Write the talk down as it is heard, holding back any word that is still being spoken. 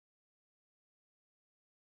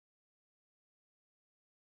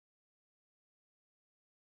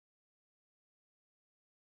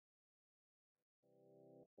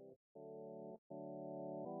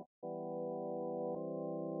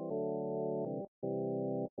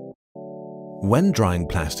When drying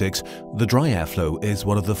plastics, the dry airflow is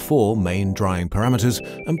one of the 4 main drying parameters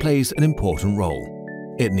and plays an important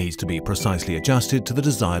role. It needs to be precisely adjusted to the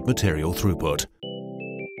desired material throughput.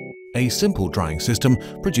 A simple drying system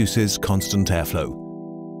produces constant airflow.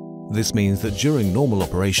 This means that during normal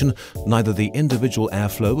operation, neither the individual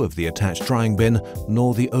airflow of the attached drying bin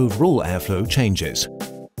nor the overall airflow changes.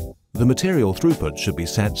 The material throughput should be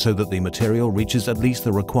set so that the material reaches at least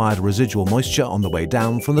the required residual moisture on the way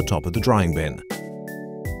down from the top of the drying bin.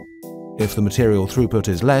 If the material throughput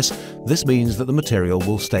is less, this means that the material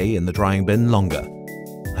will stay in the drying bin longer.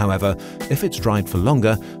 However, if it's dried for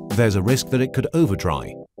longer, there's a risk that it could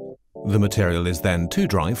over-dry. The material is then too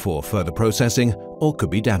dry for further processing or could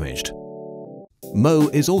be damaged. Mo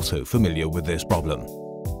is also familiar with this problem.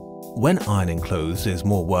 When ironing clothes is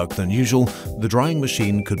more work than usual, the drying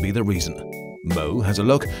machine could be the reason. Mo has a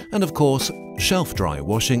look, and of course, shelf-dry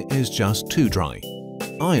washing is just too dry.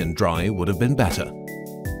 Iron dry would have been better.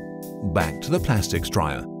 Back to the plastics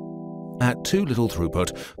dryer. At too little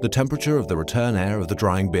throughput, the temperature of the return air of the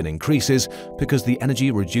drying bin increases because the energy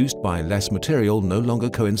reduced by less material no longer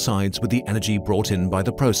coincides with the energy brought in by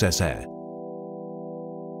the process air.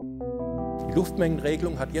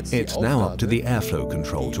 It's now up to the airflow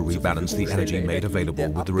control to rebalance the energy made available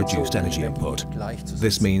with the reduced energy input.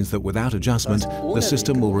 This means that without adjustment, the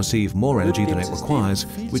system will receive more energy than it requires,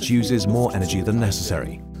 which uses more energy than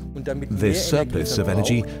necessary. This surplus of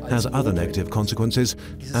energy has other negative consequences,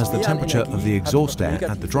 as the temperature of the exhaust air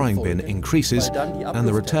at the drying bin increases and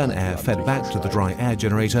the return air fed back to the dry air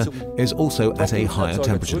generator is also at a higher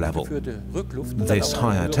temperature level. This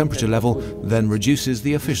higher temperature level then reduces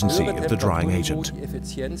the efficiency of the drying agent.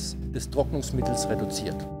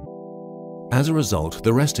 As a result,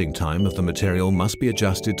 the resting time of the material must be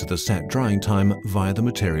adjusted to the set drying time via the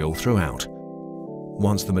material throughout.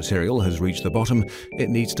 Once the material has reached the bottom, it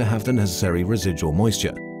needs to have the necessary residual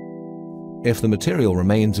moisture. If the material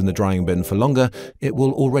remains in the drying bin for longer, it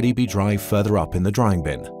will already be dry further up in the drying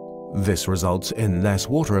bin. This results in less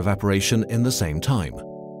water evaporation in the same time.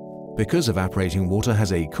 Because evaporating water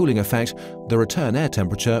has a cooling effect, the return air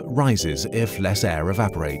temperature rises if less air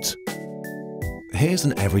evaporates. Here's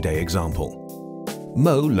an everyday example.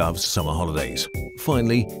 Mo loves summer holidays.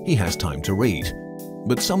 Finally, he has time to read.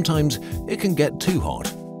 But sometimes it can get too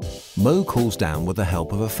hot. Mo cools down with the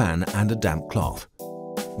help of a fan and a damp cloth.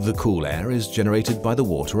 The cool air is generated by the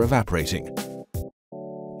water evaporating.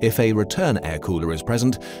 If a return air cooler is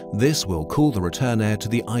present, this will cool the return air to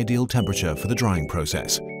the ideal temperature for the drying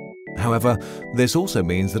process. However, this also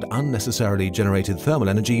means that unnecessarily generated thermal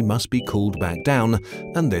energy must be cooled back down,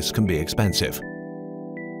 and this can be expensive.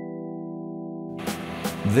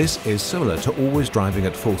 This is similar to always driving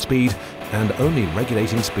at full speed and only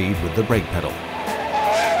regulating speed with the brake pedal.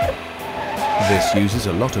 This uses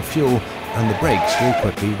a lot of fuel and the brakes will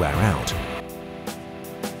quickly wear out.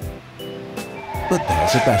 But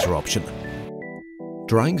there's a better option.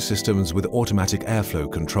 Drying systems with automatic airflow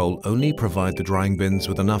control only provide the drying bins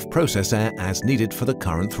with enough process air as needed for the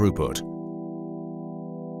current throughput.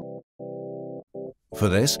 For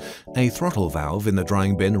this, a throttle valve in the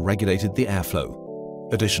drying bin regulated the airflow.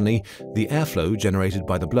 Additionally, the airflow generated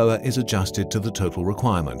by the blower is adjusted to the total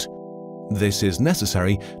requirement. This is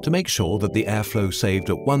necessary to make sure that the airflow saved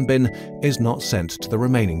at one bin is not sent to the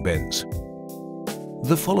remaining bins.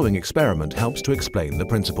 The following experiment helps to explain the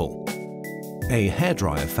principle. A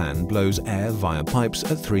hairdryer fan blows air via pipes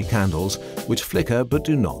at 3 candles, which flicker but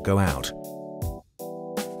do not go out.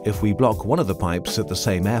 If we block one of the pipes at the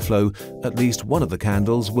same airflow, at least one of the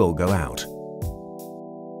candles will go out.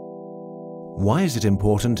 Why is it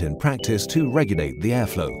important in practice to regulate the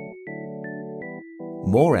airflow?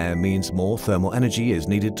 More air means more thermal energy is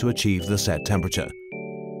needed to achieve the set temperature.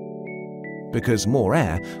 Because more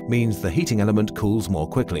air means the heating element cools more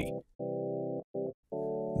quickly.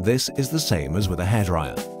 This is the same as with a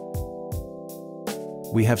hairdryer.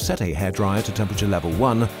 We have set a hairdryer to temperature level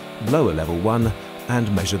 1, blower level 1,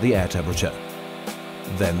 and measure the air temperature.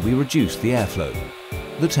 Then we reduce the airflow.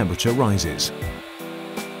 The temperature rises.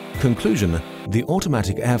 Conclusion: the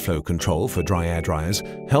automatic airflow control for dry air dryers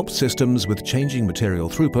helps systems with changing material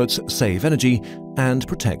throughputs save energy and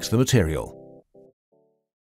protects the material.